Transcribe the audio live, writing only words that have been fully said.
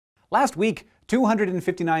Last week,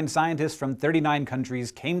 259 scientists from 39 countries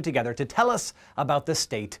came together to tell us about the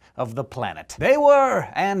state of the planet. They were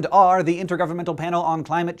and are the Intergovernmental Panel on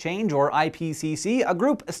Climate Change, or IPCC, a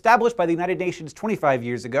group established by the United Nations 25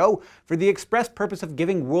 years ago for the express purpose of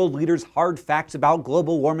giving world leaders hard facts about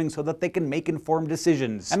global warming so that they can make informed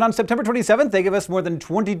decisions. And on September 27th, they gave us more than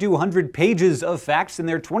 2,200 pages of facts in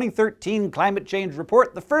their 2013 climate change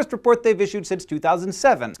report, the first report they've issued since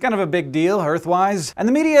 2007. It's kind of a big deal, Earth-wise, and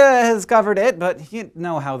the media has covered it, but you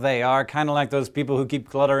know how they are, kind of like those people who keep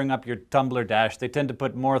cluttering up your Tumblr dash. They tend to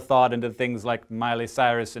put more thought into things like Miley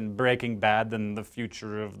Cyrus and Breaking Bad than the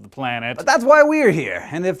future of the planet. But that's why we're here,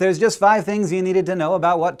 and if there's just 5 things you needed to know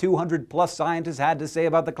about what 200 plus scientists had to say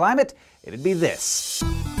about the climate, it'd be this.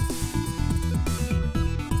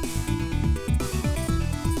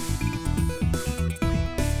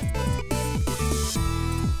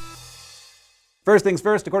 First things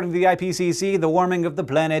first, according to the IPCC, the warming of the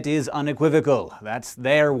planet is unequivocal. That's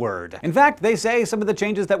their word. In fact, they say some of the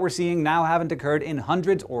changes that we're seeing now haven't occurred in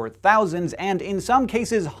hundreds or thousands, and in some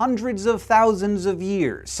cases hundreds of thousands of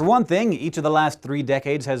years. For one thing, each of the last 3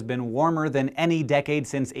 decades has been warmer than any decade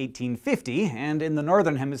since 1850, and in the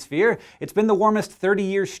northern hemisphere, it's been the warmest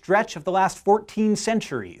 30-year stretch of the last 14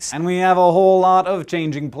 centuries. And we have a whole lot of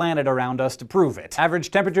changing planet around us to prove it. Average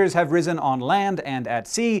temperatures have risen on land and at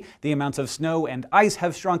sea, the amounts of snow and ice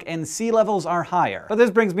have shrunk, and sea levels are higher. But this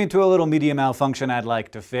brings me to a little media malfunction I'd like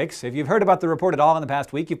to fix. If you've heard about the report at all in the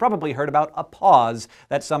past week, you've probably heard about a pause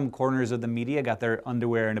that some corners of the media got their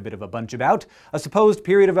underwear in a bit of a bunch about. A supposed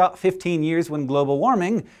period of about 15 years when global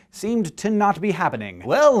warming seemed to not be happening.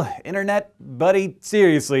 Well, internet buddy,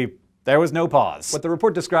 seriously, there was no pause. What the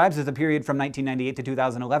report describes is a period from 1998 to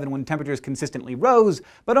 2011 when temperatures consistently rose,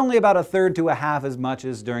 but only about a third to a half as much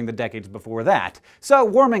as during the decades before that. So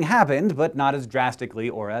warming happened, but not as drastically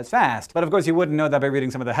or as fast. But of course you wouldn't know that by reading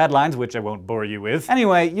some of the headlines, which I won't bore you with.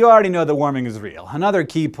 Anyway, you already know that warming is real. Another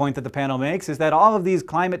key point that the panel makes is that all of these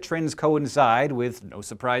climate trends coincide with, no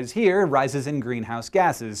surprise here, rises in greenhouse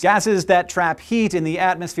gases. Gases that trap heat in the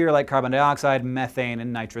atmosphere like carbon dioxide, methane,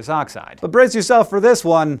 and nitrous oxide. But brace yourself for this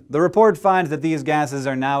one. The report finds that these gases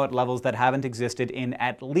are now at levels that haven't existed in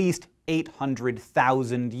at least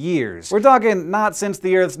 800,000 years. We're talking not since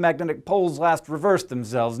the Earth's magnetic poles last reversed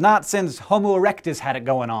themselves, not since Homo erectus had it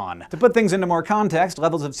going on. To put things into more context,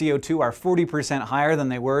 levels of CO2 are 40% higher than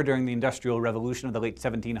they were during the Industrial Revolution of the late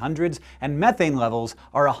 1700s, and methane levels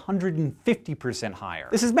are 150% higher.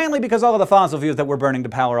 This is mainly because all of the fossil fuels that we're burning to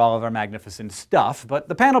power all of our magnificent stuff, but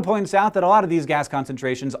the panel points out that a lot of these gas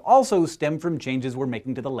concentrations also stem from changes we're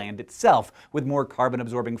making to the land itself, with more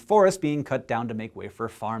carbon-absorbing forests being cut down to make way for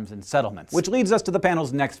farms and settlements. Which leads us to the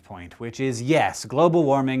panel's next point, which is yes, global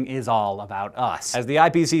warming is all about us. As the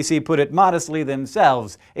IPCC put it modestly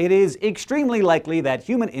themselves, it is extremely likely that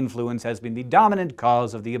human influence has been the dominant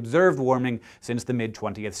cause of the observed warming since the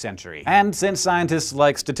mid-20th century. And since scientists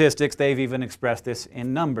like statistics, they've even expressed this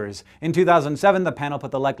in numbers. In 2007, the panel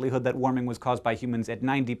put the likelihood that warming was caused by humans at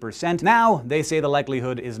 90%. Now, they say the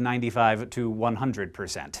likelihood is 95 to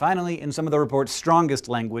 100%. Finally, in some of the report's strongest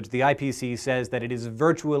language, the IPCC says that it is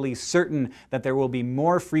virtually certain that there will be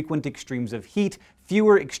more frequent extremes of heat,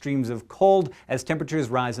 fewer extremes of cold as temperatures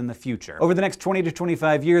rise in the future. Over the next 20 to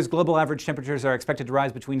 25 years, global average temperatures are expected to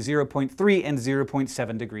rise between 0.3 and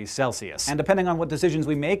 0.7 degrees Celsius. And depending on what decisions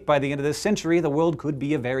we make by the end of this century, the world could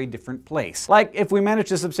be a very different place. Like, if we manage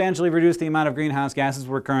to substantially reduce the amount of greenhouse gases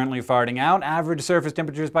we're currently farting out, average surface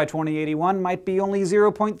temperatures by 2081 might be only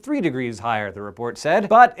 0.3 degrees higher, the report said.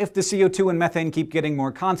 But if the CO2 and methane keep getting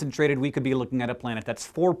more concentrated, we could be looking at a planet that's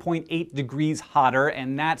 4.8 degrees hotter,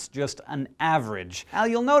 and that's just an average. Now,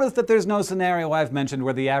 you'll notice that there's no scenario I've mentioned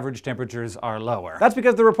where the average temperatures are lower. That's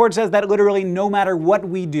because the report says that literally no matter what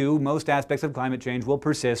we do, most aspects of climate change will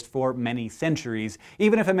persist for many centuries,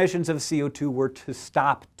 even if emissions of CO2 were to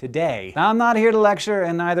stop today. Now, I'm not here to lecture,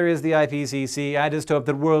 and neither is the IPCC. I just hope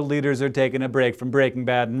that world leaders are taking a break from Breaking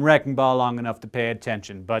Bad and Wrecking Ball long enough to pay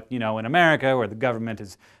attention. But, you know, in America, where the government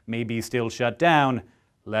is maybe still shut down,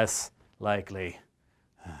 less likely.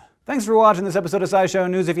 Thanks for watching this episode of SciShow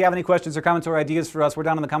News. If you have any questions or comments or ideas for us, we're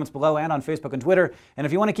down in the comments below and on Facebook and Twitter. And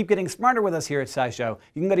if you want to keep getting smarter with us here at SciShow,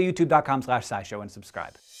 you can go to youtube.com/SciShow and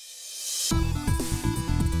subscribe.